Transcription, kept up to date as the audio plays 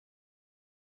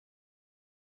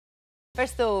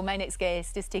First, though, my next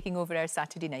guest is taking over our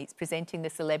Saturday nights, presenting the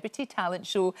celebrity talent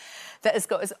show that has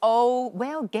got us all,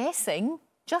 well, guessing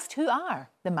just who are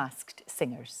the masked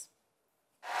singers.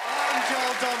 I'm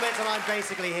Joel Dommett, and I'm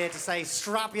basically here to say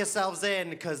strap yourselves in,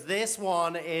 because this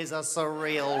one is a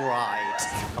surreal ride.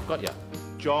 I've got you.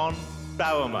 John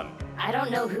Bowerman. I don't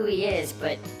know who he is,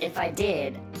 but if I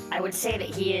did, I would say that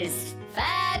he is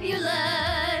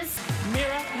fabulous.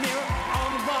 Mirror, mirror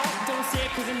on the wall, don't say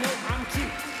it 'cause I know I'm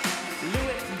cute.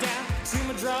 Louis down to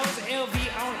my drawers, LV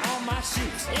on all my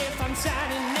shoes. If I'm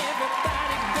shining,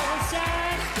 everybody gonna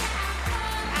shine.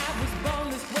 I was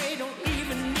born this way, don't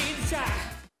even need to try.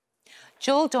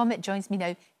 Joel Dommett joins me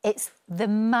now. It's the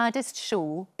maddest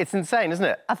show It's insane, isn't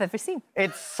it? I've ever seen.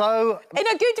 It's so... In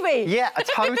a good way. Yeah,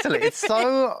 totally. It's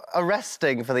so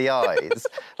arresting for the eyes.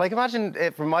 Like, imagine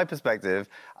it from my perspective.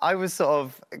 I was sort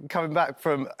of coming back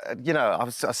from, you know, I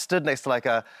stood next to, like,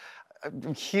 a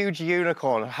huge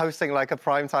unicorn hosting, like, a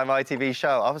primetime ITV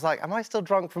show. I was like, am I still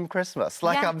drunk from Christmas?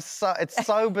 Like, Yeah. It's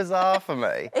so bizarre for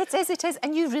me. It is, it is.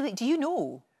 And you really... Do you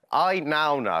know? I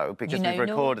now know because You now we've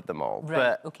know? recorded them all,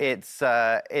 Right, but okay.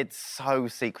 it's so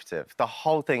secretive. The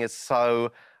whole thing is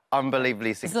so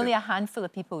unbelievably secretive. There's only a handful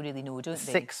of people really know, don't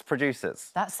they? 6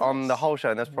 producers That's on it. the whole show,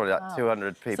 and there's probably like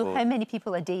 200 people. So how many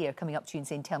people a day are coming up to you and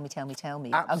saying, tell me, tell me, tell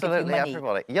me? Absolutely I'll give you money.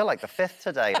 everybody. You're like the 5th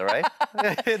today, Lorraine. I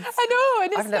know,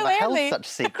 and it's I've still never early. held such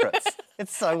secrets.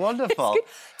 It's so wonderful. It's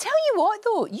good. Tell you what,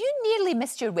 though, you nearly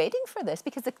missed your wedding for this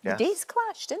because the Yes. dates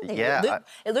clashed, didn't they? Yeah,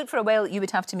 It looked for a while you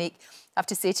would have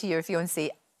to say to your fiancé,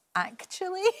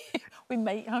 actually, we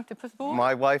might have to postpone.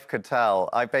 My wife could tell.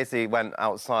 I basically went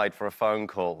outside for a phone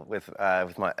call with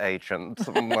my agent.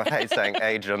 I hate saying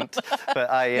agent,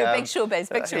 but I... You're big showbiz,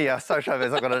 big showbiz. Yeah, so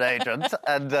showbiz, I've got an agent.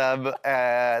 And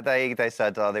they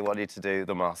said, oh, they want you to do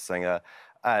The Masked Singer.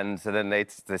 And so then they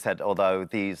said, although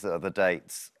these are the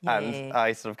dates. Yeah. And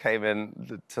I sort of came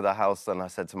in to the house and I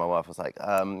said to my wife, I was like,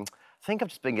 I think I've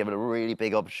just been given a really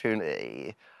big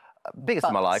opportunity. Biggest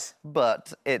of my life,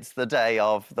 but it's the day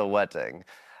of the wedding.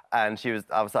 And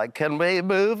I was like, can we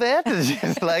move it? And she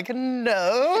was like,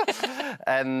 no.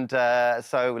 And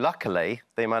so luckily,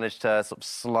 they managed to sort of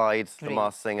slide The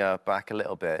Masked Singer back a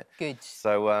little bit. Good.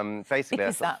 So basically...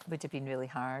 Because that would have been really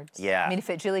hard. Yeah. I mean,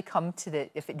 if it really come to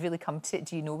it,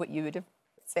 do you know what you would have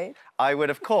said? I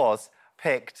would, of course,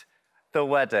 picked the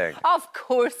wedding. Of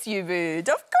course you would.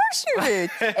 Of course you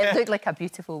would. It looked like a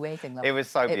beautiful wedding, love. It was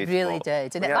so beautiful. It really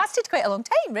did. And it Yeah. lasted quite a long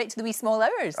time, right to the wee small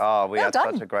hours. Oh, we well had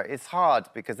done. such a great... It's hard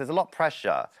because there's a lot of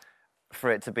pressure for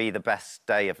it to be the best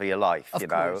day of your life, Of you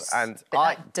know? course. And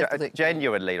But that did look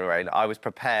genuinely, Lorraine, I was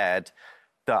prepared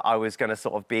that I was going to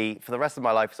sort of be, for the rest of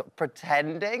my life, sort of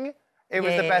pretending it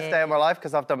was the best day of my life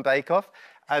because I've done Bake Off.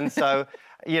 And so,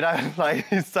 you know, like,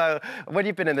 so when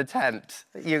you've been in the tent,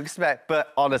 you expect,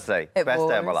 but honestly, best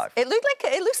day of my life. It looks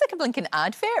like a blinking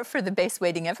advert for the best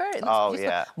wedding ever. It looks Oh, beautiful.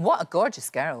 yeah. What a gorgeous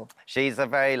girl. She's a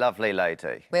very lovely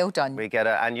lady. Well done. We get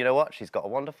her, and you know what? She's got a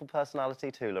wonderful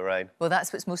personality too, Lorraine. Well,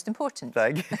 that's what's most important.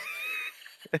 Thank you.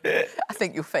 I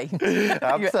think you'll find.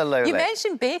 Absolutely. You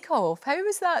mentioned Bake Off. How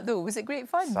was that, though? Was it great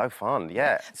fun? So fun,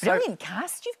 yeah. Brilliant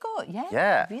cast you've got, yeah.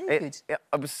 Yeah. Really good. It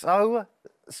was so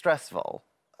stressful.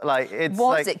 Like, it's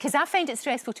Was it? Because I find it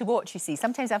stressful to watch, you see.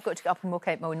 Sometimes I've got to get up and walk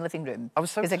out my own living room. I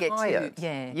was so 'cause tired. I get too,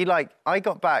 yeah. You, like, I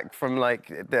got back from,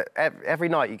 like, every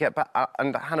night you get back,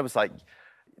 and Hannah was like,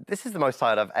 this is the most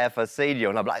tired I've ever seen you.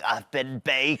 And I'm like, I've been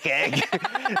baking.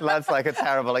 That's like a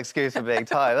terrible excuse for being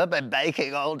tired. I've been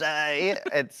baking all day.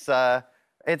 It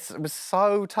was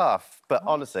so tough. But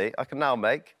honestly, I can now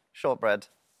make shortbread.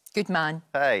 Good man.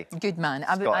 Hey. Good man.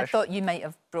 I Scottish. thought you might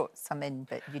have brought some in,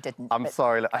 but you didn't. I'm But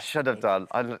sorry. I should have done.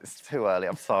 It's too early.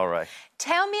 I'm sorry.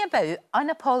 Tell me about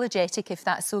Unapologetic, if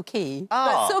that's OK. Oh.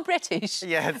 That's so British.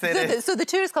 Yes, it is. So the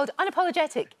tour is called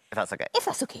Unapologetic. If that's OK. If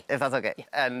that's OK. If that's OK. Yeah.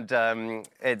 And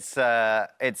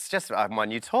it's just my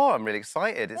new tour. I'm really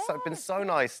excited. It's been so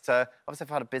nice to... Obviously, I've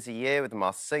had a busy year with The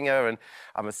Masked Singer, and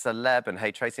I'm a celeb and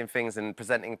hate tracing things and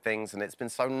presenting things, and it's been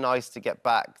so nice to get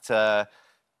back to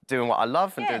doing what I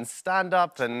love and doing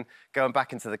stand-up and going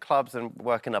back into the clubs and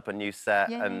working up a new set.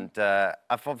 Yeah. And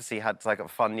I've obviously had like a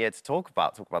fun year to talk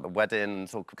about the wedding,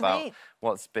 talk about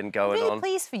what's been going I'm really on.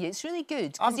 pleased for you. It's really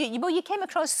good. Because you came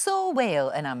across so well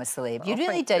in I'm a Celeb. You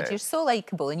really thank did. you. You're so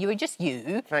likeable and you were just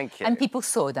you. Thank you. And people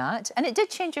saw that. And it did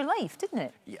change your life, didn't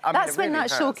it? Yeah, I mean, That's it when really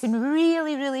that show has. can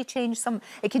really, really change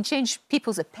it can change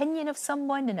people's opinion of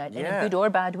someone in a good or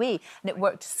bad way. And it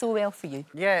worked so well for you.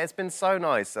 Yeah, it's been so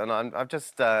nice, and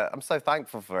I'm so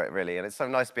thankful for it, really. And it's so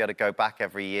nice to be able to go back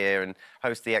every year and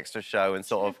host the extra show and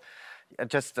sort of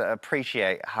just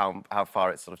appreciate how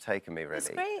far it's sort of taken me, really. It's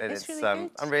great. And It's really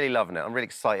good. I'm really loving it. I'm really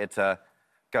excited to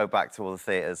go back to all the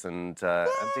theatres and do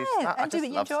stand-up. I and do just what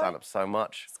you love enjoy. stand-up so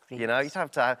much. great. You know, you don't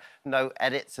have to have no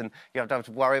edits and you don't have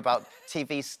to worry about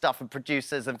TV stuff and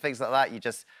producers and things like that.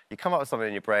 You come up with something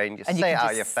in your brain, you say it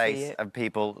out of your face, and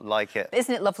people like it. But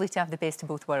isn't it lovely to have the best of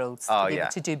both worlds? Oh, to be yeah.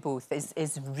 able to do both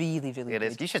is really, really It good.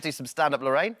 is. You should do some stand-up,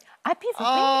 Lorraine. I'd be for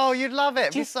Oh, you'd love it.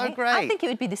 It'd be so great. I think it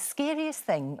would be the scariest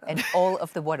thing in all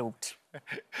of the world.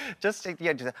 just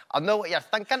I know what you're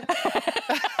thinking.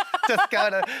 Just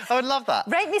kind of, I would love that.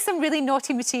 Write me some really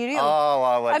naughty material. Oh,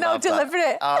 I would and I'll love that. deliver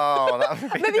it. Oh, that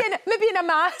would be... maybe in a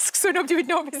mask, so nobody would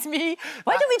know it was me.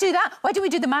 Why don't we do that? Why don't we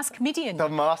do the masked comedian? The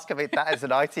Mask of It, that is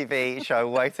an ITV show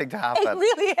waiting to happen. It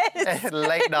really is.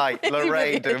 Late night, It really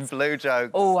Lorraine doing is. blue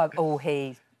jokes. Oh,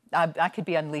 hey. I could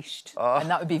be unleashed, and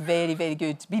that would be very, very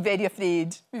good. Be very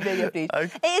afraid. Be very afraid.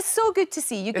 Okay. It is so good to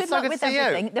see you. Good It's so luck good with to see you.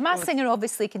 everything. The Masked Singer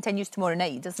obviously continues tomorrow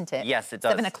night, doesn't it? Yes, it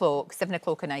does. 7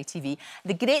 o'clock on ITV.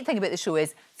 The great thing about the show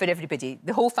is, for everybody,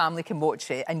 the whole family can watch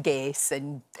it and guess,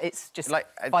 and it's just Like,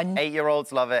 fun.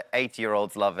 8-year-olds love it,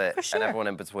 80-year-olds love it, For sure. and everyone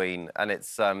in between. And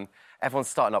it's everyone's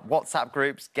starting up WhatsApp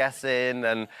groups, guessing,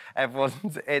 and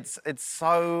everyone's it's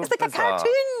so It's like bizarre. a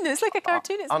cartoon. It's like a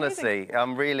cartoon. It's amazing. Honestly,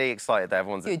 I'm really excited that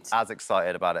everyone's Good. as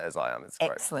excited about it as I am. It's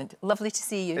great. Excellent. Lovely to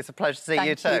see you. It's a pleasure to see Thank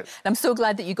you too. And I'm so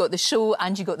glad that you got the show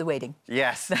and you got the wedding.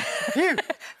 Yes. Phew.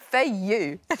 For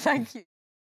you. Thank you.